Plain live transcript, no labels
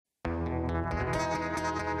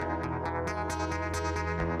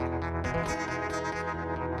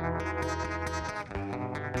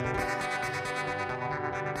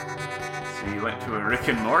So you went to a Rick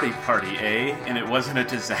and Morty party, eh? And it wasn't a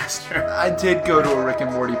disaster. I did go to a Rick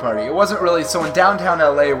and Morty party. It wasn't really... So in downtown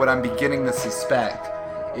LA, what I'm beginning to suspect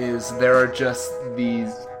is there are just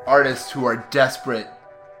these artists who are desperate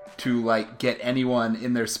to, like, get anyone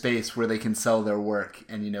in their space where they can sell their work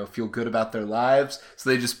and, you know, feel good about their lives. So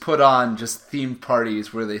they just put on just themed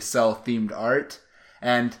parties where they sell themed art.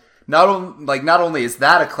 And not only is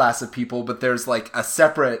that a class of people, but there's, like, a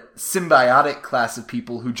separate symbiotic class of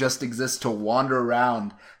people who just exist to wander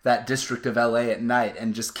around that district of LA at night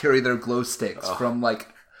and just carry their glow sticks from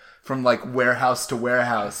warehouse to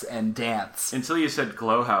warehouse and dance. Until you said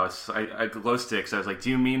glow house, glow sticks, I was like, do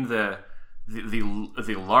you mean the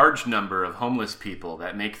large number of homeless people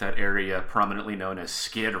that make that area prominently known as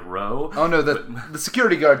Skid Row? Oh no, the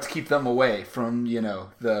security guards keep them away from, you know,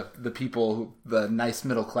 the people, the nice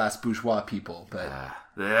middle class bourgeois people. But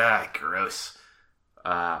gross.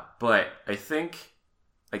 But I think,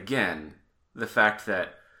 again, the fact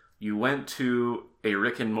that you went to a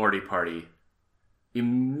Rick and Morty party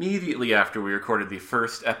immediately after we recorded the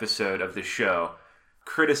first episode of the show,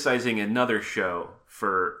 criticizing another show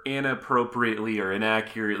for inappropriately or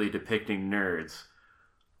inaccurately depicting nerds,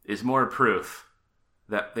 is more proof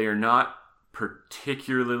that they are not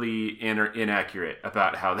particularly inaccurate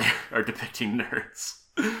about how they are depicting nerds.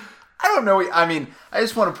 I don't know. I mean, I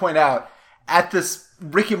just want to point out, at this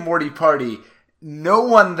Rick and Morty party, no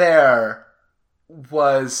one there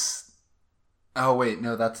was... Oh, wait,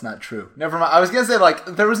 no, that's not true. Never mind. I was going to say, like,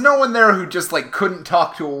 there was no one there who just, like, couldn't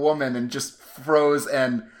talk to a woman and just froze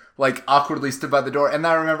and, like, awkwardly stood by the door. And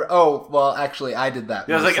I remember, oh, well, actually, I did that.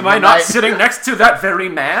 Yeah, I was like, am I not sitting next to that very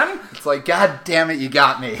man? It's like, God damn it, you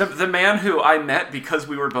got me. The man who I met because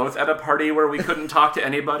we were both at a party where we couldn't talk to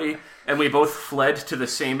anybody, and we both fled to the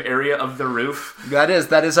same area of the roof. That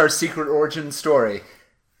is our secret origin story.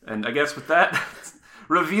 And I guess with that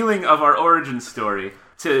revealing of our origin story,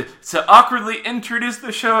 to awkwardly introduce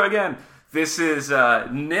the show again, this is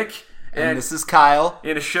Nick and this is Kyle,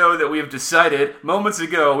 in a show that we have decided moments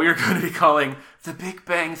ago we are going to be calling The Big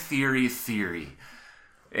Bang Theory.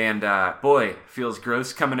 And boy, feels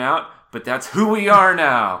gross coming out, but that's who we are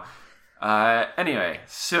now. Anyway,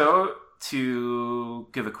 so to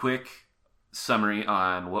give a quick summary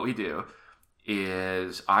on what we do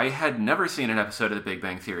is I had never seen an episode of The Big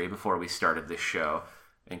Bang Theory before we started this show.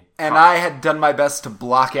 And I had done my best to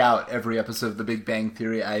block out every episode of The Big Bang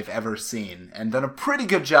Theory I've ever seen, and done a pretty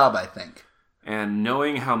good job, I think. And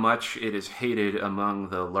knowing how much it is hated among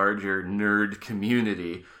the larger nerd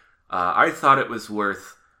community, I thought it was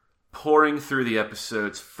worth pouring through the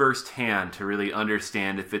episodes firsthand to really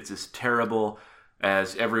understand if it's as terrible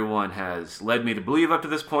as everyone has led me to believe up to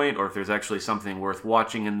this point, or if there's actually something worth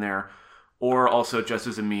watching in there, or also just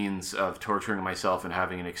as a means of torturing myself and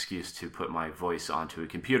having an excuse to put my voice onto a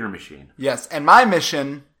computer machine. Yes, and my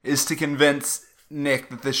mission is to convince Nick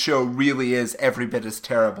that this show really is every bit as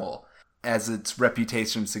terrible as its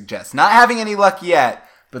reputation suggests. Not having any luck yet,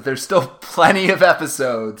 but there's still plenty of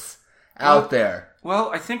episodes out there. Well,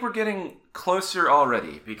 I think we're getting closer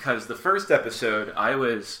already, because the first episode, I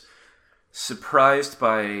was surprised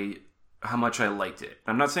by how much I liked it.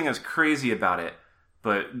 I'm not saying I was crazy about it,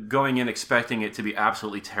 but going in expecting it to be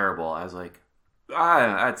absolutely terrible, I was like,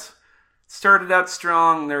 it started out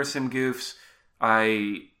strong, there were some goofs.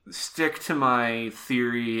 I stick to my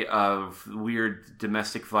theory of weird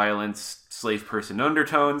domestic violence, slave person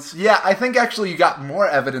undertones. Yeah, I think actually you got more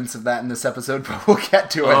evidence of that in this episode, but we'll get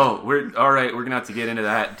to it. Oh, we're going to have to get into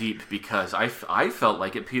that deep, because I felt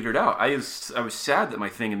like it petered out. I was sad that my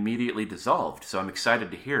thing immediately dissolved, so I'm excited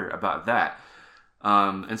to hear about that.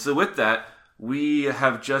 And so with that, we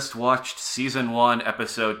have just watched Season 1,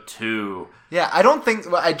 Episode 2. Yeah,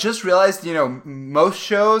 I just realized, most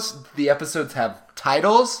shows, the episodes have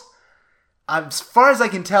titles. As far as I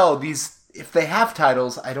can tell, if they have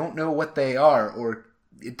titles, I don't know what they are, or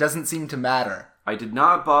it doesn't seem to matter. I did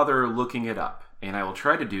not bother looking it up, and I will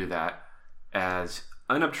try to do that as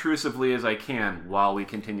unobtrusively as I can while we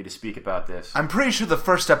continue to speak about this. I'm pretty sure the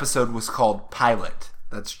first episode was called Pilot.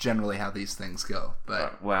 That's generally how these things go.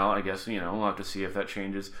 But well, I guess, we'll have to see if that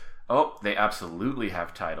changes. Oh, they absolutely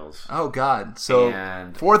have titles. Oh, God. So,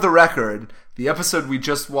 for the record, the episode we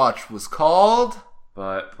just watched was called...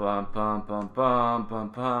 The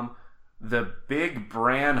Big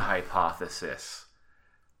Bran Hypothesis,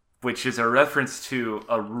 which is a reference to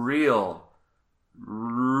a real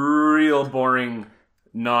boring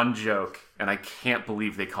non-joke, and I can't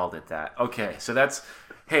believe they called it that. Okay, so that's...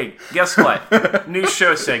 Hey, guess what? New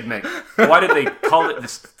show segment. Why did they call it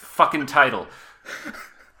this fucking title?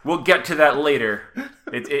 We'll get to that later.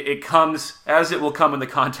 It comes as it will come in the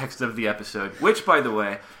context of the episode. Which, by the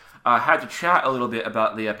way, Had to chat a little bit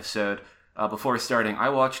about the episode before starting. I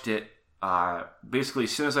watched it basically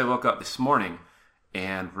as soon as I woke up this morning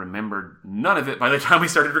and remembered none of it by the time we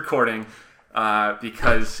started recording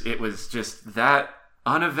because it was just that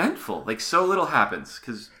uneventful. Like, so little happens.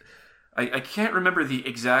 Because I can't remember the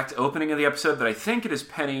exact opening of the episode, but I think it is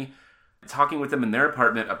Penny talking with them in their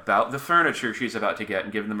apartment about the furniture she's about to get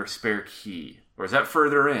and giving them her spare key. Or is that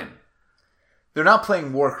further in? They're not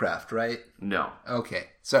playing Warcraft, right? No. Okay.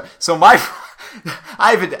 So my,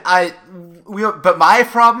 but my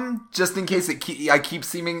problem, just in case I keep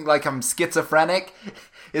seeming like I'm schizophrenic,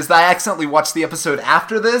 is that I accidentally watched the episode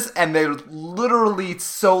after this, and there literally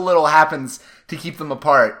so little happens to keep them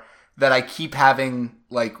apart that I keep having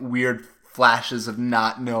like weird flashes of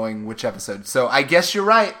not knowing which episode. So I guess you're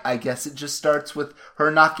right. I guess it just starts with her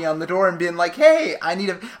knocking on the door and being like, hey, I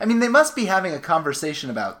mean, they must be having a conversation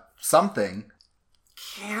about something.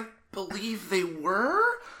 Can't believe they were?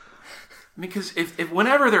 Because if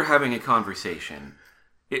whenever they're having a conversation,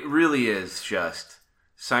 it really is just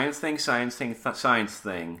science thing, science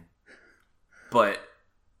thing. But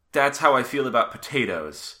that's how I feel about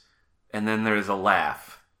potatoes. And then there's a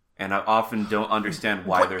laugh. And I often don't understand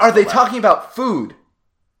why there's Are they talking about food?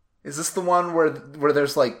 Is this the one where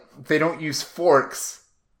there's like, they don't use forks?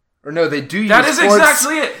 Or no, they do use forks. That is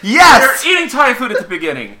exactly it. Yes! They're eating Thai food at the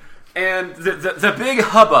beginning. And the big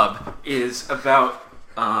hubbub is about,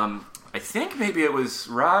 I think maybe it was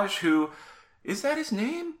Raj who, is that his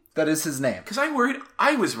name? That is his name. Because I worried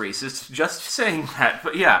I was racist just saying that.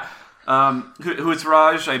 But yeah, who is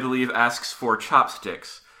Raj, I believe, asks for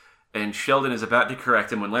chopsticks. And Sheldon is about to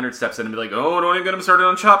correct him when Leonard steps in and be like, oh, don't even get him started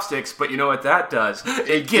on chopsticks. But you know what that does?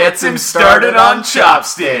 It gets him started on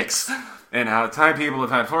chopsticks. And how Thai people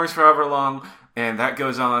have had forks for however long. And that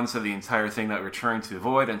goes on, so the entire thing that we're trying to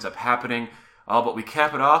avoid ends up happening. Oh, but we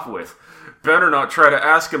cap it off with, better not try to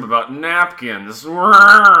ask him about napkins.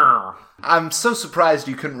 I'm so surprised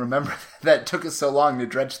you couldn't remember that. It took us so long to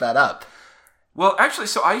dredge that up. Well, actually,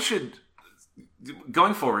 so I should,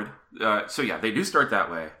 going forward, so yeah, they do start that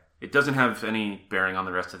way. It doesn't have any bearing on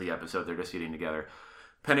the rest of the episode. They're just eating together.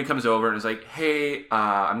 Penny comes over and is like, hey,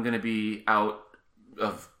 I'm going to be out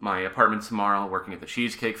of my apartment tomorrow, working at the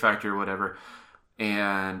Cheesecake Factory or whatever.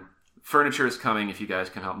 And furniture is coming if you guys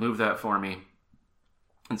can help move that for me.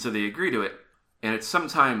 And so they agree to it. And it's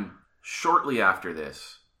sometime shortly after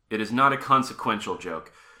this. It is not a consequential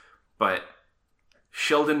joke. But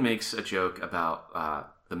Sheldon makes a joke about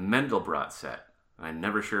the Mendelbrot set. And I'm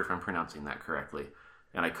never sure if I'm pronouncing that correctly.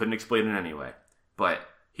 And I couldn't explain it anyway. But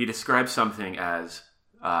he describes something as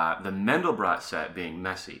the Mendelbrot set being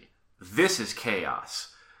messy. This is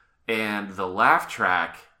chaos. And the laugh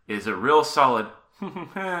track is a real solid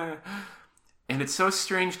and it's so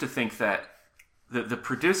strange to think that the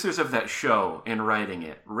producers of that show, in writing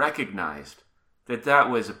it, recognized that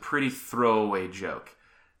was a pretty throwaway joke.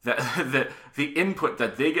 That the input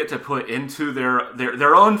that they get to put into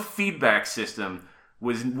their own feedback system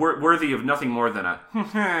was worthy of nothing more than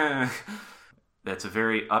a That's a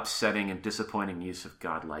very upsetting and disappointing use of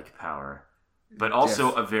godlike power. But also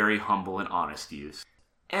yes, a very humble and honest use.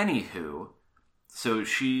 Anyhoo, so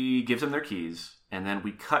she gives them their keys, and then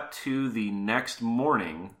we cut to the next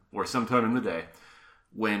morning, or sometime in the day,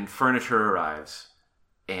 when furniture arrives,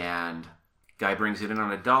 and guy brings it in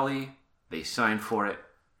on a dolly, they sign for it,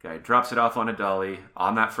 guy drops it off on a dolly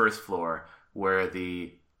on that first floor, where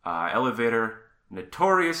the elevator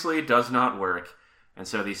notoriously does not work, and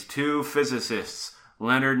so these two physicists,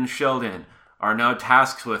 Leonard and Sheldon, are now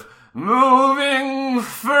tasked with moving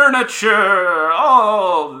furniture,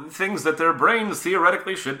 all things that their brains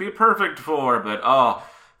theoretically should be perfect for, but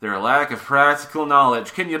their lack of practical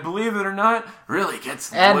knowledge, can you believe it or not, really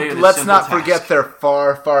gets in the way of the let's simple not task. Forget their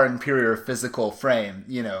far, far inferior physical frame.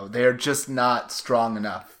 You know, they're just not strong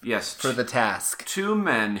enough for the task. Two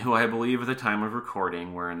men who I believe at the time of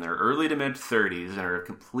recording were in their early to mid-30s and are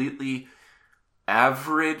completely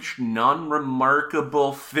average,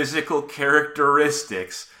 non-remarkable physical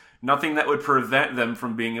characteristics, nothing that would prevent them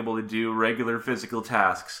from being able to do regular physical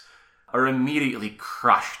tasks, are immediately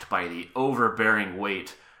crushed by the overbearing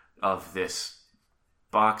weight of this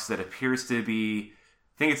box that appears to be,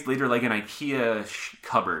 I think it's later like an IKEA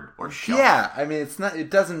cupboard or shelf. Yeah, I mean, it's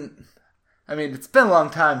been a long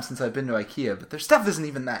time since I've been to IKEA, but their stuff isn't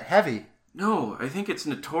even that heavy. No, I think it's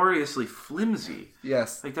notoriously flimsy.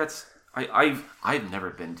 Yes. Like I've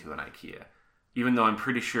never been to an IKEA, even though I'm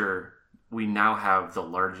pretty sure we now have the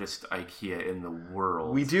largest IKEA in the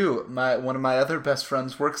world. We do. One of my other best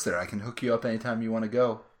friends works there. I can hook you up anytime you want to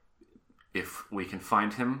go. If we can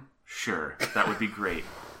find him, sure. That would be great.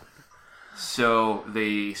 So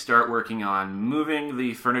they start working on moving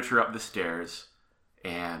the furniture up the stairs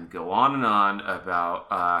and go on and on about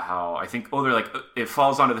how I think, they're like, it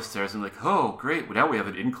falls onto the stairs and like, oh, great, now we have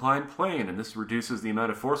an inclined plane and this reduces the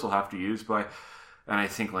amount of force we'll have to use by, and I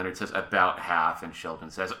think Leonard says about half and Sheldon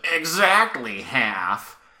says exactly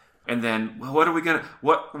half. And then,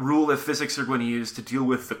 what rule of physics are we going to use to deal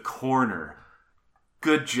with the corner?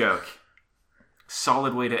 Good joke.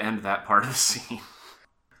 Solid way to end that part of the scene.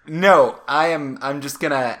 No, I'm just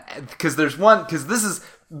gonna, because this is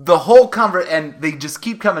the whole and they just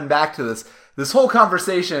keep coming back to this whole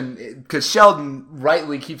conversation, because Sheldon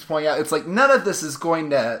rightly keeps pointing out, it's like, none of this is going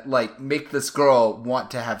to, like, make this girl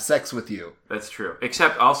want to have sex with you. That's true.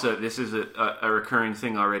 Except also, this is a recurring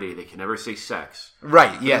thing already. They can never say sex.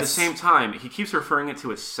 Right, but yes. at the same time, he keeps referring it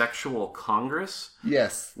to a sexual congress.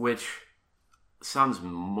 Yes. Which sounds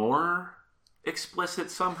more explicit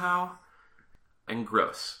somehow. And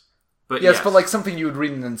gross. But yes, but like something you would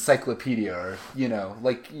read in an encyclopedia or,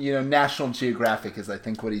 National Geographic is, I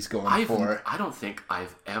think, what he's going for. I don't think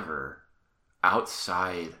I've ever,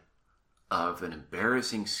 outside of an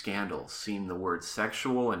embarrassing scandal, seen the word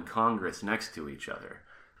sexual and Congress next to each other.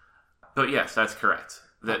 But yes, that's correct.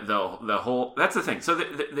 The whole, that's the thing. So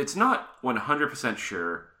it's not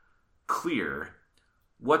 100% clear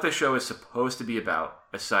what the show is supposed to be about,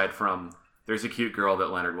 aside from there's a cute girl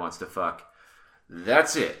that Leonard wants to fuck.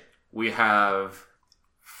 That's it. We have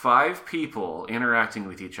 5 people interacting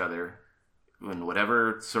with each other in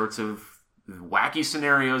whatever sorts of wacky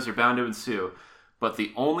scenarios are bound to ensue. But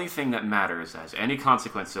the only thing that matters as any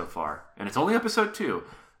consequence so far, and it's only episode 2,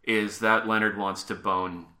 is that Leonard wants to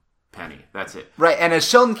bone Penny. That's it. Right, and as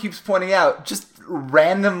Sheldon keeps pointing out, just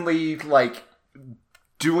randomly,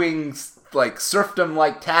 doing,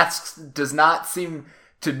 serfdom-like tasks does not seem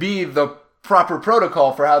to be the proper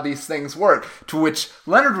protocol for how these things work. To which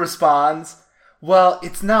Leonard responds, well,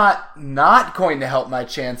 it's not going to help my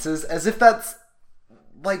chances, as if that's,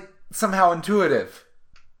 somehow intuitive.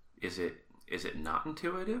 Is it not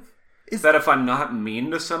intuitive? Is that if I'm not mean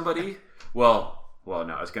to somebody? Well, no,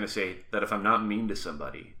 I was going to say that if I'm not mean to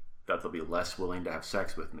somebody, that they'll be less willing to have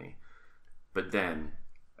sex with me. But then,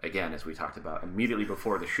 again, as we talked about immediately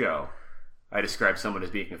before the show, I described someone as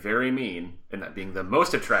being very mean and that being the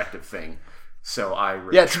most attractive thing. So I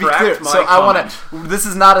retract to be clear, my so comment. This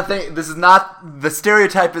is not a thing. This is not, the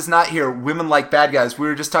stereotype is not here. Women like bad guys. We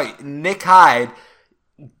were just talking. Nick Hyde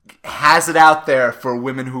has it out there for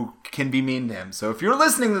women who can be mean to him. So if you're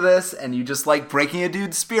listening to this and you just like breaking a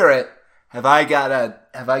dude's spirit, have I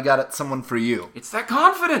got someone for you? It's that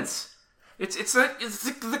confidence. It's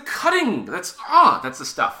the cutting. That's the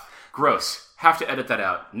stuff. Gross. Have to edit that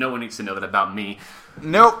out. No one needs to know that about me.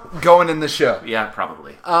 Nope, going in the show. Yeah,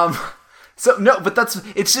 probably. So no, but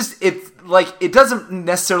it doesn't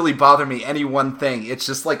necessarily bother me any one thing. It's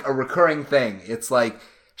just like a recurring thing. It's like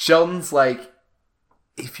Sheldon's like,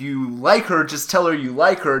 if you like her, just tell her you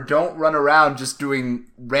like her. Don't run around just doing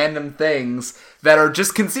random things that are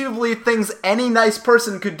just conceivably things any nice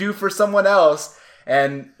person could do for someone else,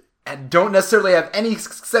 and don't necessarily have any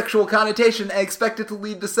sexual connotation and expect it to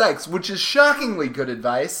lead to sex, which is shockingly good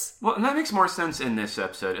advice. Well, and that makes more sense in this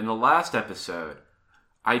episode. In the last episode,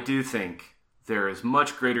 I do think there is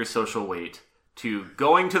much greater social weight to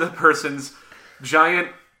going to the person's giant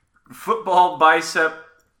football bicep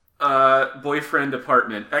ex-boyfriend's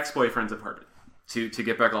apartment to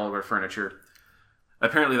get back all of her furniture.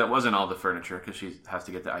 Apparently that wasn't all the furniture because she has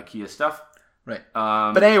to get the IKEA stuff. Right.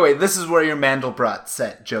 But anyway, this is where your Mandelbrot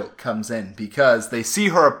set joke comes in, because they see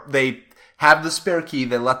her, they have the spare key,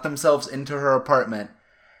 they let themselves into her apartment,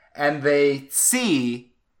 and they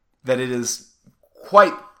see that it is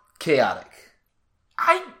quite chaotic.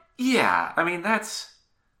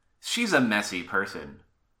 She's a messy person.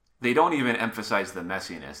 They don't even emphasize the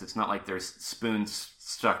messiness. It's not like there's spoons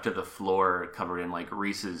stuck to the floor covered in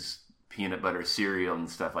Reese's peanut butter cereal and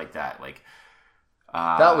stuff like that.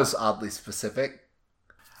 That was oddly specific.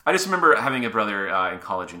 I just remember having a brother in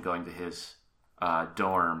college and going to his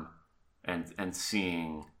dorm and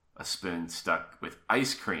seeing a spoon stuck with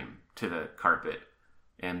ice cream to the carpet,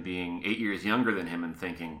 and being 8 years younger than him and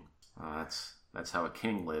thinking, oh, that's how a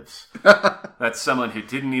king lives. That's someone who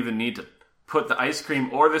didn't even need to put the ice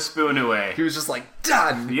cream or the spoon away. He was just like,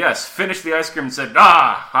 done! Yes, finished the ice cream and said,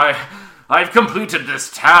 I've completed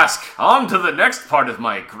this task. On to the next part of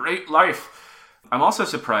my great life. I'm also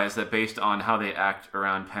surprised that based on how they act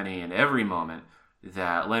around Penny in every moment,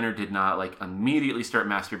 that Leonard did not immediately start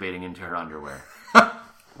masturbating into her underwear.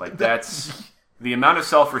 That's the amount of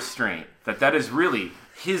self-restraint that is really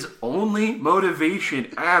his only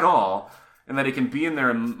motivation at all, and that he can be in there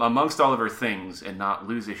amongst all of her things and not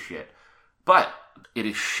lose his shit. But it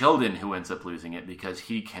is Sheldon who ends up losing it because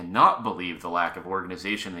he cannot believe the lack of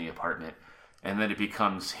organization in the apartment, and then it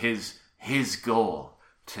becomes his goal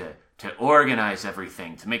to organize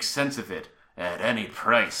everything, to make sense of it at any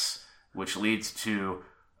price, which leads to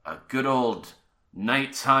a good old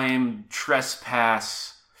nighttime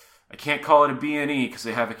trespass. I can't call it a B&E because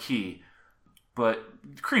they have a key, but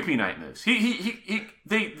creepy night moves. They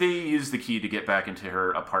use the key to get back into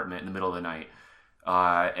her apartment in the middle of the night,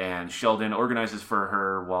 and Sheldon organizes for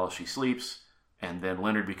her while she sleeps, and then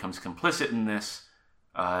Leonard becomes complicit in this,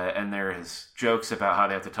 and there is jokes about how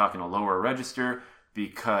they have to talk in a lower register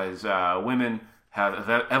because women have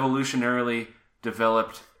evolutionarily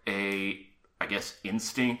developed a, I guess,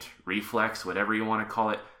 instinct, reflex, whatever you want to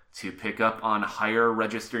call it, to pick up on higher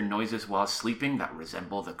register noises while sleeping that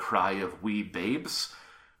resemble the cry of wee babes.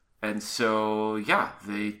 And so, yeah,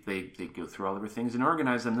 they go through all of her things and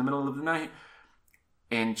organize them in the middle of the night.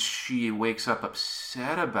 And she wakes up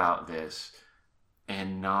upset about this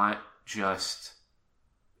and not just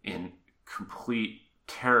in complete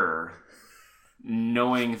terror,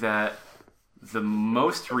 knowing that the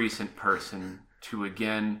most recent person to,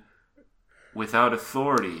 again, without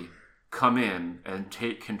authority, come in and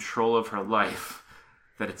take control of her life,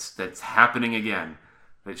 that's happening again.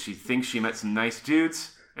 That she thinks she met some nice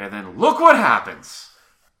dudes, and then look what happens.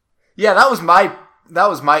 Yeah, that was my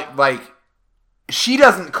like. She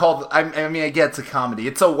doesn't call. I mean, I get it's a comedy.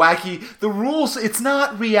 It's a wacky. The rules. It's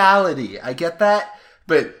not reality. I get that,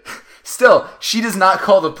 but still, she does not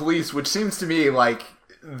call the police, which seems to me like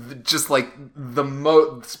just like the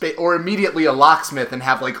or immediately a locksmith and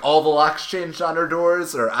have like all the locks changed on her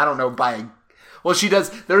doors, or I don't know, well, she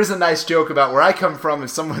does. There is a nice joke about where I come from. If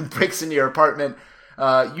someone breaks into your apartment,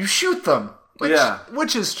 you shoot them.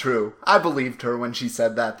 Which is true. I believed her when she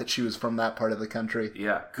said that she was from that part of the country.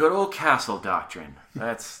 Yeah, good old castle doctrine.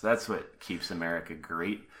 That's what keeps America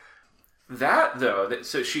great. That, though,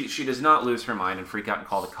 so she does not lose her mind and freak out and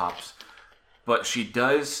call the cops, but she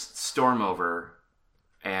does storm over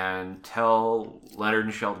and tell Leonard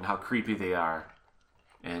and Sheldon how creepy they are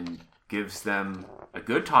and gives them a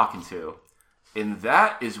good talking to. And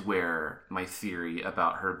that is where my theory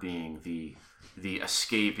about her being the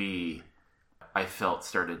escapee, I felt,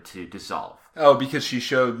 started to dissolve. Oh, because she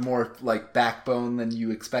showed more like backbone than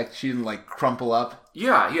you expect. She didn't like crumple up.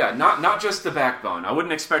 Yeah. Not just the backbone. I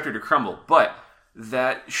wouldn't expect her to crumble, but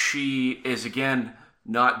that she is, again,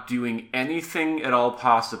 not doing anything at all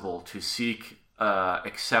possible to seek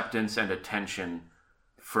acceptance and attention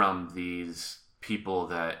from these people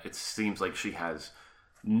that it seems like she has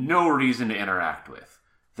no reason to interact with.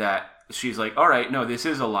 That she's like, all right, no, this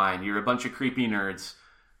is a line. You're a bunch of creepy nerds.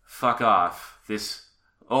 Fuck off.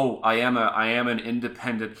 I am an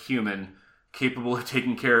independent human capable of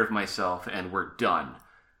taking care of myself, and we're done.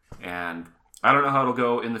 And I don't know how it'll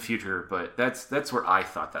go in the future, but that's where I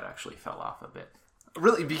thought that actually fell off a bit.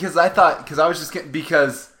 Really, because by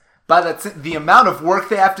the amount of work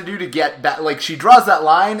they have to do to get back, like she draws that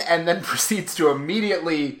line and then proceeds to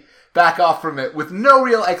immediately back off from it with no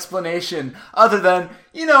real explanation other than,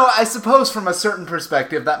 I suppose from a certain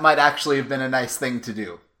perspective that might actually have been a nice thing to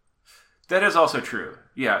do. That is also true.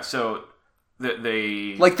 Yeah, so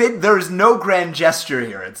they... there is no grand gesture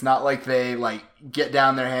here. It's not like they, get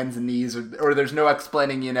down their hands and knees, or there's no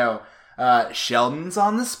explaining, Sheldon's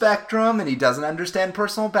on the spectrum and he doesn't understand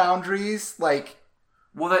personal boundaries.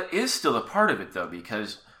 Well, that is still a part of it, though,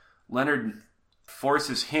 because Leonard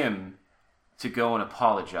forces him to go and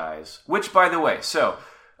apologize. Which, by the way,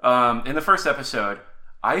 in the first episode,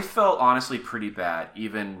 I felt honestly pretty bad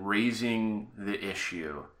even raising the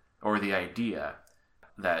issue or the idea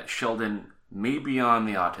that Sheldon may be on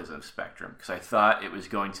the autism spectrum, because I thought it was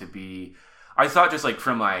going to be... I thought just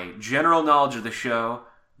from my general knowledge of the show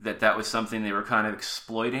that was something they were kind of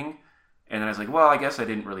exploiting, and then I was like, well, I guess I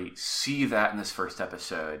didn't really see that in this first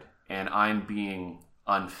episode, and I'm being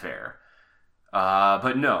unfair.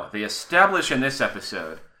 But no, they establish in this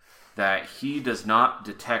episode that he does not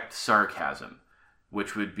detect sarcasm,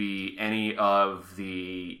 which would be any of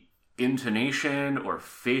the intonation or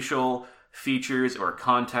facial features or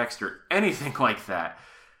context or anything like that.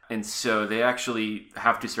 And so they actually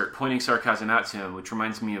have to start pointing sarcasm out to him, which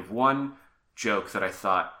reminds me of one joke that I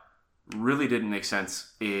thought really didn't make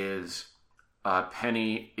sense is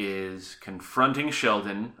Penny is confronting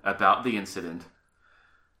Sheldon about the incident,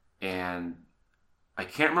 and I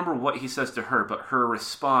can't remember what he says to her, but her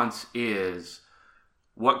response is,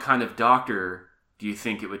 what kind of doctor do you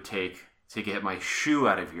think it would take to get my shoe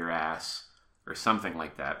out of your ass? Or something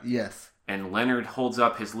like that. Yes. And Leonard holds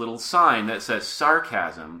up his little sign that says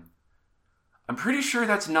sarcasm. I'm pretty sure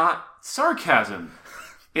that's not sarcasm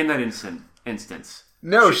in that instant. instance.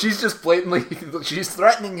 No, she's just blatantly... She's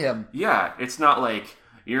threatening him. Yeah, it's not like,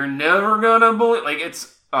 you're never gonna believe... Like,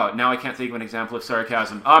 it's... Oh, now I can't think of an example of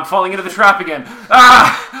sarcasm. Oh, I'm falling into the trap again.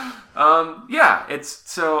 Yeah, it's...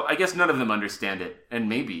 So, I guess none of them understand it. And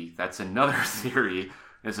maybe that's another theory,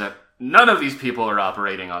 is that none of these people are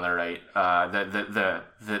operating on the right...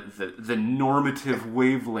 the normative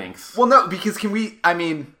wavelengths. Well, no, because can we... I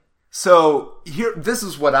mean... So, here... This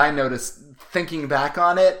is what I noticed, thinking back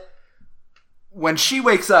on it. When she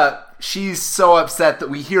wakes up, she's so upset that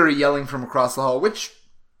we hear her yelling from across the hall, which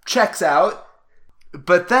checks out.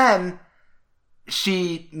 But then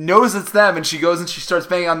she knows it's them, and she goes and she starts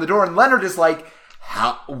banging on the door, and Leonard is like,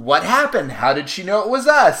 what happened? How did she know it was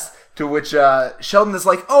us? To which Sheldon is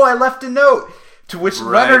like, oh, I left a note. To which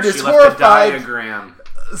Leonard is horrified. Left a diagram.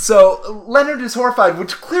 So Leonard is horrified,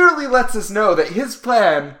 which clearly lets us know that his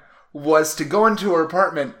plan was to go into her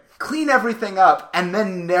apartment, clean everything up, and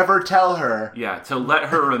then never tell her. Yeah, to let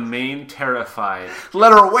her remain terrified.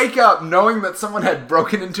 Let her wake up knowing that someone had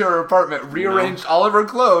broken into her apartment, rearranged all of her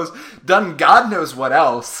clothes, done God knows what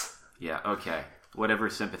else. Yeah, okay. Whatever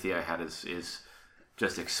sympathy I had is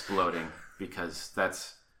just exploding, because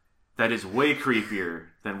that is way creepier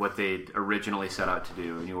than what they'd originally set out to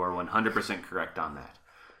do, and you are 100% correct on that.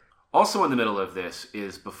 Also in the middle of this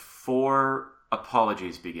is before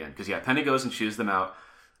apologies begin, because Penny goes and chews them out.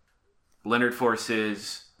 Leonard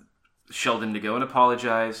forces Sheldon to go and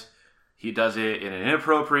apologize. He does it in an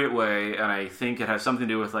inappropriate way, and I think it has something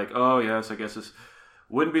to do with like, oh yes, I guess this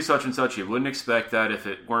wouldn't be such and such. You wouldn't expect that if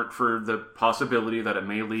it weren't for the possibility that it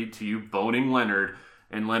may lead to you boning Leonard.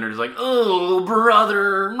 And Leonard is like, oh,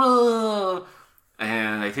 brother.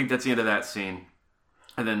 And I think that's the end of that scene.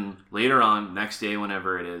 And then later on, next day,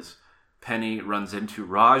 whenever it is, Penny runs into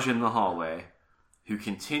Raj in the hallway, who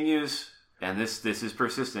continues... And this is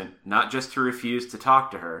persistent, not just to refuse to talk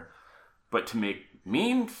to her, but to make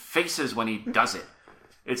mean faces when he does it.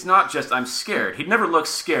 It's not just, I'm scared. He never looks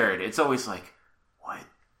scared. It's always like, what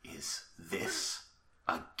is this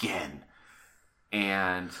again?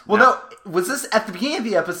 And... Well, no, was this at the beginning of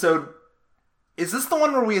the episode... Is this the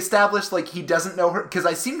one where we established, like, he doesn't know her? Because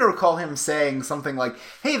I seem to recall him saying something like,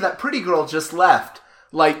 hey, that pretty girl just left.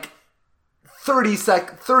 Like...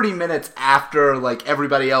 30 minutes after, like,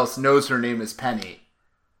 everybody else knows her name is Penny.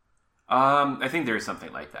 I think there's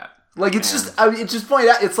something like that. Like, it's just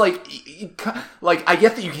pointed out, it's like, I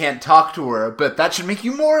get that you can't talk to her, but that should make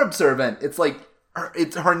you more observant. It's like,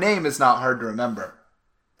 her name is not hard to remember.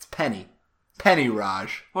 It's Penny. Penny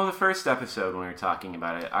Raj. Well, the first episode, when we were talking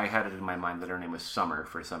about it, I had it in my mind that her name was Summer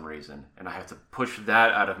for some reason, and I have to push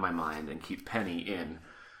that out of my mind and keep Penny in.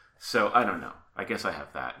 So, I don't know. I guess I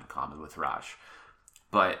have that in common with Raj.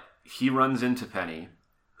 But he runs into Penny,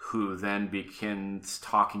 who then begins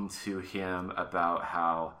talking to him about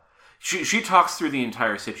how... She talks through the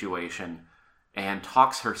entire situation and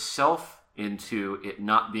talks herself into it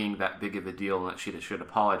not being that big of a deal and that she should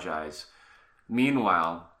apologize.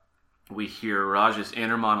 Meanwhile, we hear Raj's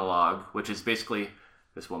inner monologue, which is basically,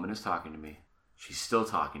 this woman is talking to me. She's still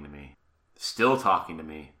talking to me. Still talking to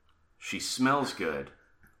me. She smells good.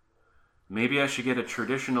 Maybe I should get a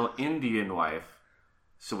traditional Indian wife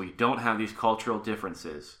so we don't have these cultural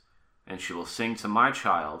differences, and she will sing to my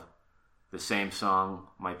child the same song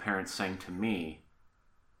my parents sang to me.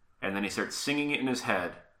 And then he starts singing it in his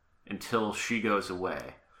head until she goes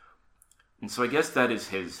away. And so I guess that is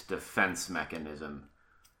his defense mechanism.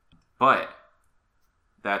 But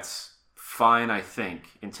that's fine, I think,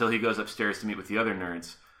 until he goes upstairs to meet with the other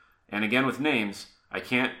nerds. And again with names... I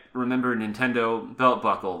can't remember Nintendo belt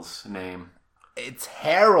buckle's name. It's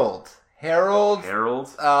Harold. Harold? Wolowitz.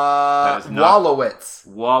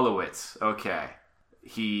 Wolowitz, okay.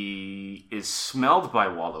 He is smelled by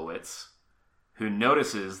Wolowitz, who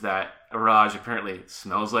notices that Raj apparently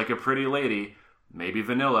smells like a pretty lady, maybe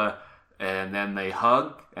vanilla, and then they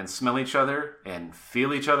hug and smell each other and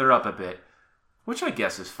feel each other up a bit, which I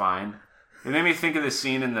guess is fine. It made me think of the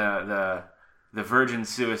scene in the Virgin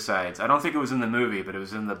Suicides. I don't think it was in the movie, but it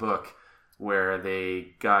was in the book, where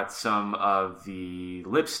they got some of the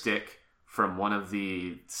lipstick from one of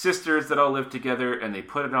the sisters that all lived together, and they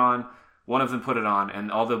put it on. One of them put it on, and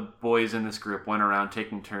all the boys in this group went around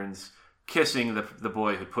taking turns kissing the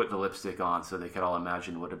boy who put the lipstick on, so they could all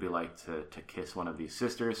imagine what it'd be like to kiss one of these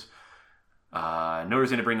sisters. No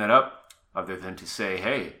reason to bring that up, other than to say,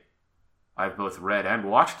 hey, I've both read and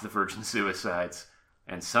watched the Virgin Suicides.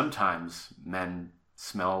 And sometimes men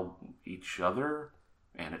smell each other,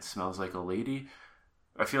 and it smells like a lady.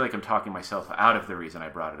 I feel like I'm talking myself out of the reason I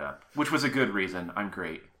brought it up, which was a good reason. I'm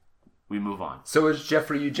great. We move on. So is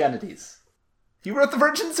Jeffrey Eugenides. He wrote The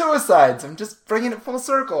Virgin Suicides. I'm just bringing it full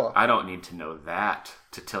circle. I don't need to know that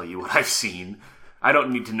to tell you what I've seen. I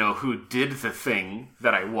don't need to know who did the thing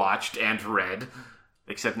that I watched and read.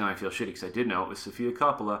 Except now I feel shitty because I did know it was Sofia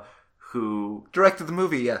Coppola who... Directed the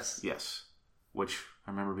movie, yes. Yes. Which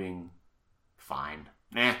I remember being fine.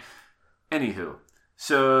 Anywho.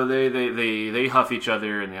 So they huff each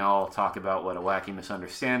other and they all talk about what a wacky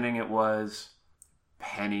misunderstanding it was.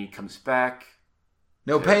 Penny comes back.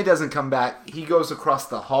 No, Penny doesn't come back. He goes across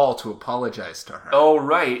the hall to apologize to her. Oh,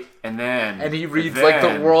 right. And he reads like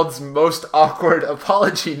the world's most awkward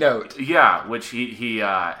apology note. Yeah, which he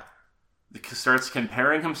starts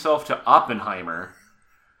comparing himself to Oppenheimer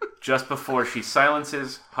just before she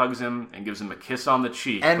silences, hugs him, and gives him a kiss on the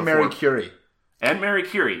cheek. And Mary Curie. And Mary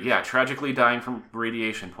Curie, yeah, tragically dying from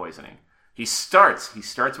radiation poisoning. He starts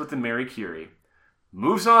with the Mary Curie,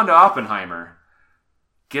 moves on to Oppenheimer,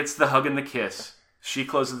 gets the hug and the kiss. She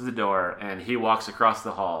closes the door, and he walks across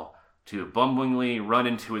the hall to bumblingly run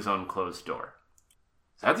into his own closed door.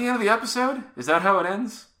 Is that the end of the episode? Is that how it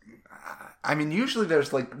ends? I mean, usually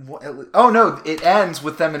there's like... Oh, no, it ends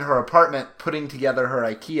with them in her apartment putting together her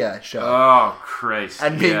IKEA show. Oh, Christ,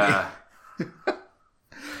 and being, yeah.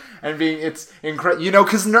 And being... It's incredible. You know,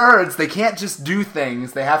 because nerds, they can't just do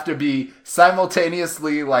things. They have to be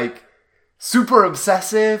simultaneously, like, super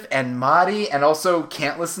obsessive and moddy and also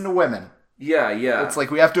can't listen to women. Yeah. It's like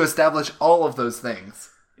we have to establish all of those things.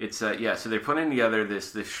 It's so they're putting together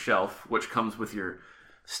this shelf, which comes with your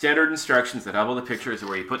standard instructions that have all the pictures of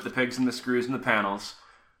where you put the pegs and the screws and the panels.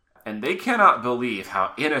 And they cannot believe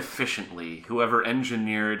how inefficiently whoever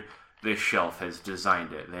engineered this shelf has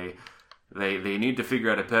designed it. They need to figure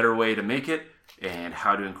out a better way to make it and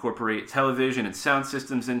how to incorporate television and sound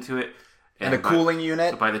systems into it. And a cooling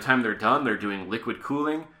unit. By the time they're done, they're doing liquid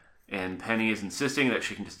cooling. And Penny is insisting that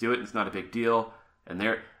she can just do it. It's not a big deal. And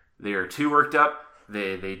they are too worked up.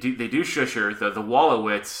 They do shush her. The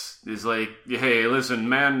Wallowitz is like, hey, listen,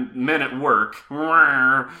 men at work.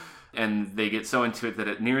 And they get so into it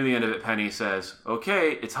that near the end of it, Penny says,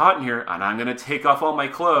 okay, it's hot in here, and I'm going to take off all my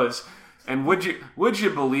clothes. And would you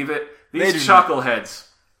believe it? These chuckleheads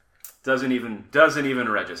doesn't even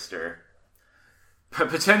register.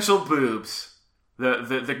 Potential boobs.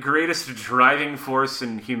 The greatest driving force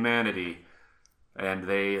in humanity, and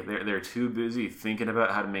they're too busy thinking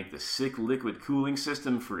about how to make the sick liquid cooling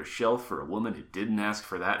system for a shelf for a woman who didn't ask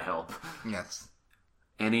for that help. Yes.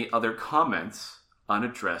 Any other comments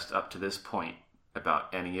unaddressed up to this point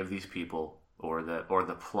about any of these people or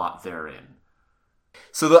the plot therein?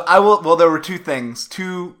 So there were two things,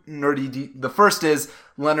 two nerdy. The first is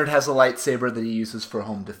Leonard has a lightsaber that he uses for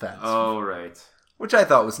home defense. Oh, right. Which I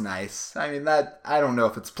thought was nice. I mean, I don't know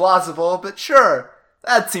if it's plausible, but sure,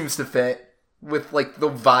 that seems to fit with, like, the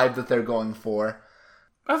vibe that they're going for.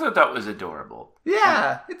 I thought that was adorable.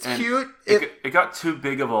 Yeah, it's cute. It got too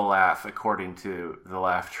big of a laugh, according to the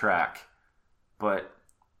laugh track, but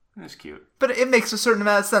it's cute. But it makes a certain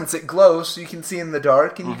amount of sense. It glows so you can see in the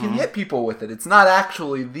dark, and you can hit people with it. It's not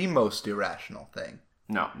actually the most irrational thing.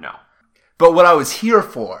 No. But what I was here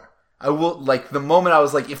for... the moment I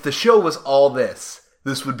was like, if the show was all this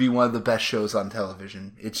would be one of the best shows on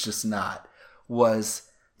television. It's just not. Was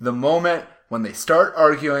the moment when they start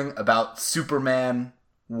arguing about Superman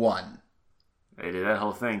 1. They did that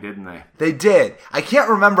whole thing, didn't they? They did. I can't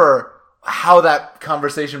remember how that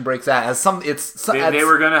conversation breaks out. They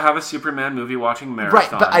were going to have a Superman movie watching marathon.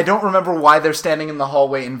 Right, but I don't remember why they're standing in the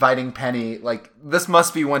hallway inviting Penny. Like, this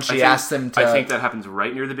must be when she asks them to... I think that happens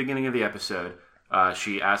right near the beginning of the episode.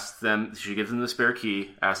 She gives them the spare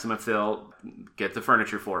key, asks them if they'll get the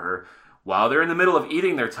furniture for her, while they're in the middle of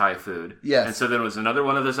eating their Thai food. Yes. And so then it was another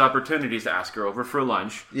one of those opportunities to ask her over for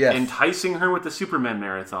lunch, yes, enticing her with the Superman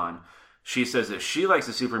marathon. She says that she likes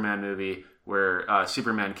a Superman movie where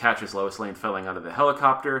Superman catches Lois Lane falling out of the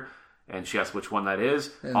helicopter, and she asks which one that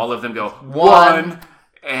is. And all of them go, one!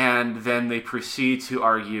 And then they proceed to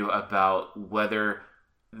argue about whether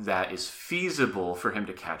that is feasible for him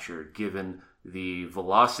to catch her, given the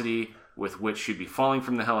velocity with which she'd be falling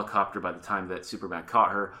from the helicopter by the time that Superman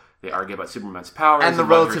caught her. They argue about Superman's powers. And the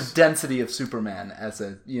relative density of Superman as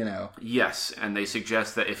a, Yes, and they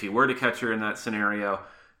suggest that if he were to catch her in that scenario,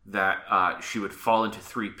 that she would fall into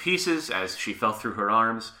 3 pieces as she fell through her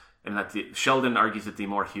arms, and that Sheldon argues that the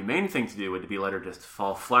more humane thing to do would be let her just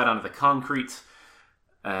fall flat onto the concrete.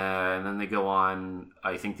 And then they go on,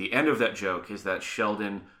 I think the end of that joke is that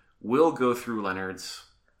Sheldon will go through Leonard's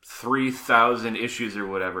 3,000 issues or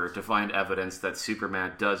whatever to find evidence that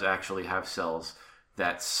Superman does actually have cells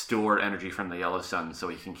that store energy from the yellow sun so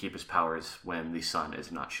he can keep his powers when the sun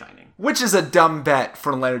is not shining. Which is a dumb bet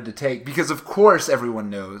for Leonard to take, because of course everyone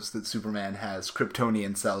knows that Superman has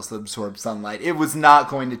Kryptonian cells that absorb sunlight. It was not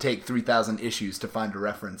going to take 3,000 issues to find a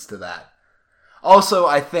reference to that. Also,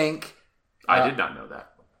 I think... I did not know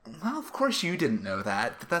that. Well, of course you didn't know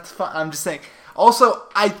that, but that's fine. I'm just saying. Also,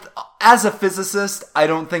 as a physicist, I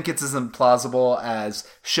don't think it's as implausible as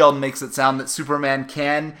Sheldon makes it sound that Superman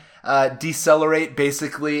can decelerate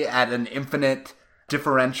basically at an infinite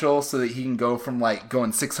differential so that he can go from like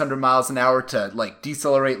going 600 miles an hour to like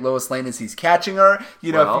decelerate Lois Lane as he's catching her.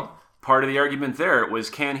 Part of the argument there was,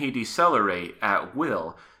 can he decelerate at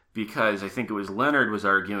will? Because I think it was Leonard was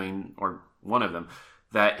arguing, or one of them,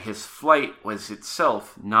 that his flight was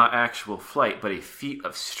itself not actual flight, but a feat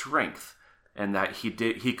of strength, and that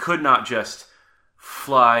he could not just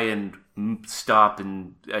fly and stop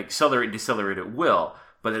and accelerate and decelerate at will,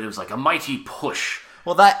 but that it was like a mighty push.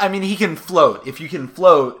 Well, he can float. If you can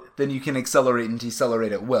float, then you can accelerate and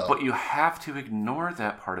decelerate at will. But you have to ignore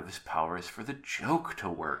that part of his powers for the joke to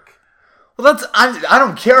work. Well, I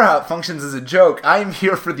don't care how it functions as a joke. I'm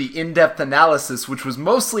here for the in-depth analysis, which was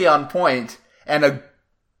mostly on point, and a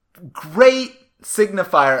great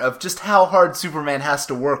signifier of just how hard Superman has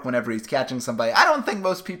to work whenever he's catching somebody. I don't think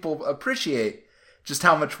most people appreciate just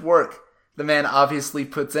how much work the man obviously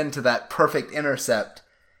puts into that perfect intercept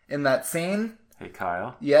in that scene. Hey,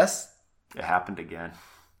 Kyle. Yes? It happened again.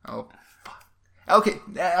 Oh, fuck. Okay,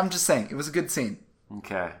 I'm just saying, it was a good scene.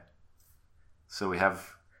 Okay. So we have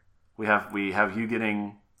you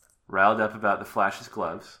getting riled up about the Flash's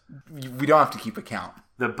gloves. We don't have to keep account.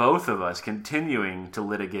 The both of us continuing to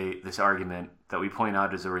litigate this argument that we point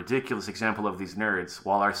out as a ridiculous example of these nerds,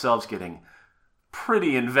 while ourselves getting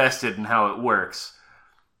pretty invested in how it works.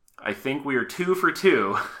 I think we are 2 for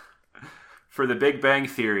 2 for the Big Bang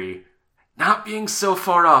Theory not being so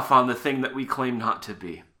far off on the thing that we claim not to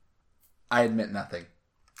be. I admit nothing.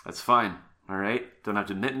 That's fine, all right? Don't have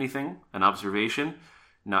to admit anything. An observation,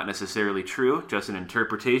 not necessarily true, just an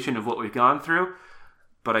interpretation of what we've gone through.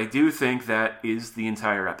 But I do think that is the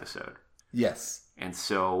entire episode. Yes. And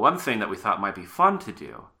so one thing that we thought might be fun to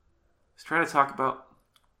do is try to talk about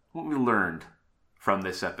what we learned from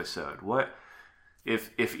this episode. What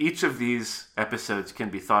if each of these episodes can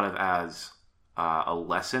be thought of as a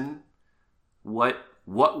lesson, what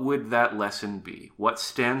would that lesson be? What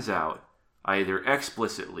stands out, either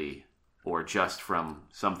explicitly or just from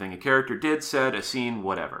something a character did, said, a scene,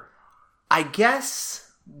 whatever? I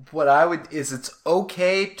guess what I would is it's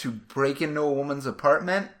okay to break into a woman's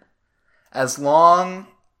apartment as long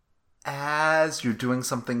as you're doing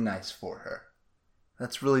something nice for her.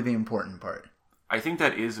 That's really the important part. I think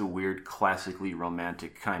that is a weird, classically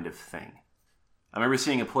romantic kind of thing. I remember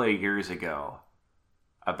seeing a play years ago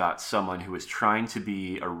about someone who was trying to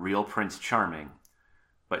be a real Prince Charming,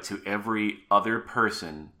 but to every other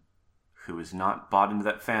person who was not bought into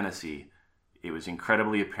that fantasy, it was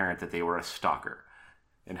incredibly apparent that they were a stalker.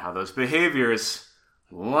 And how those behaviors,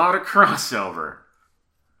 a lot of crossover.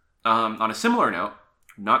 On a similar note,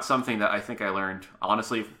 not something that I think I learned,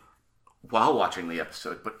 honestly, while watching the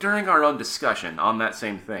episode, but during our own discussion on that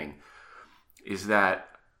same thing, is that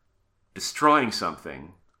destroying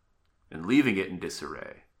something and leaving it in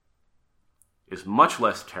disarray is much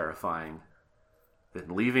less terrifying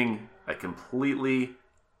than leaving a completely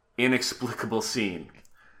inexplicable scene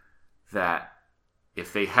that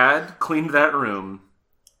if they had cleaned that room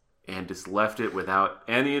and just left it without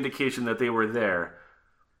any indication that they were there,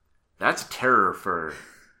 that's terror for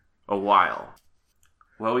a while.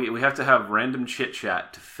 Well, we have to have random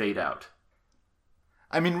chit-chat to fade out.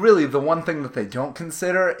 I mean, really, the one thing that they don't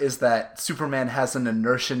consider is that Superman has an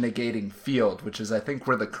inertia-negating field, which is, I think,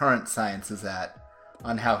 where the current science is at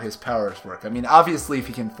on how his powers work. I mean, obviously, if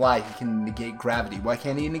he can fly, he can negate gravity. Why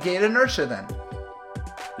can't he negate inertia, then?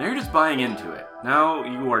 Now you're just buying into it. Now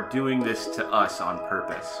you are doing this to us on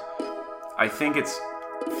purpose. I think it's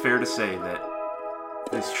fair to say that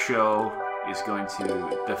this show is going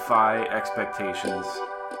to defy expectations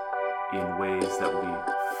in ways that will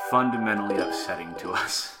be fundamentally upsetting to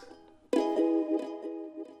us.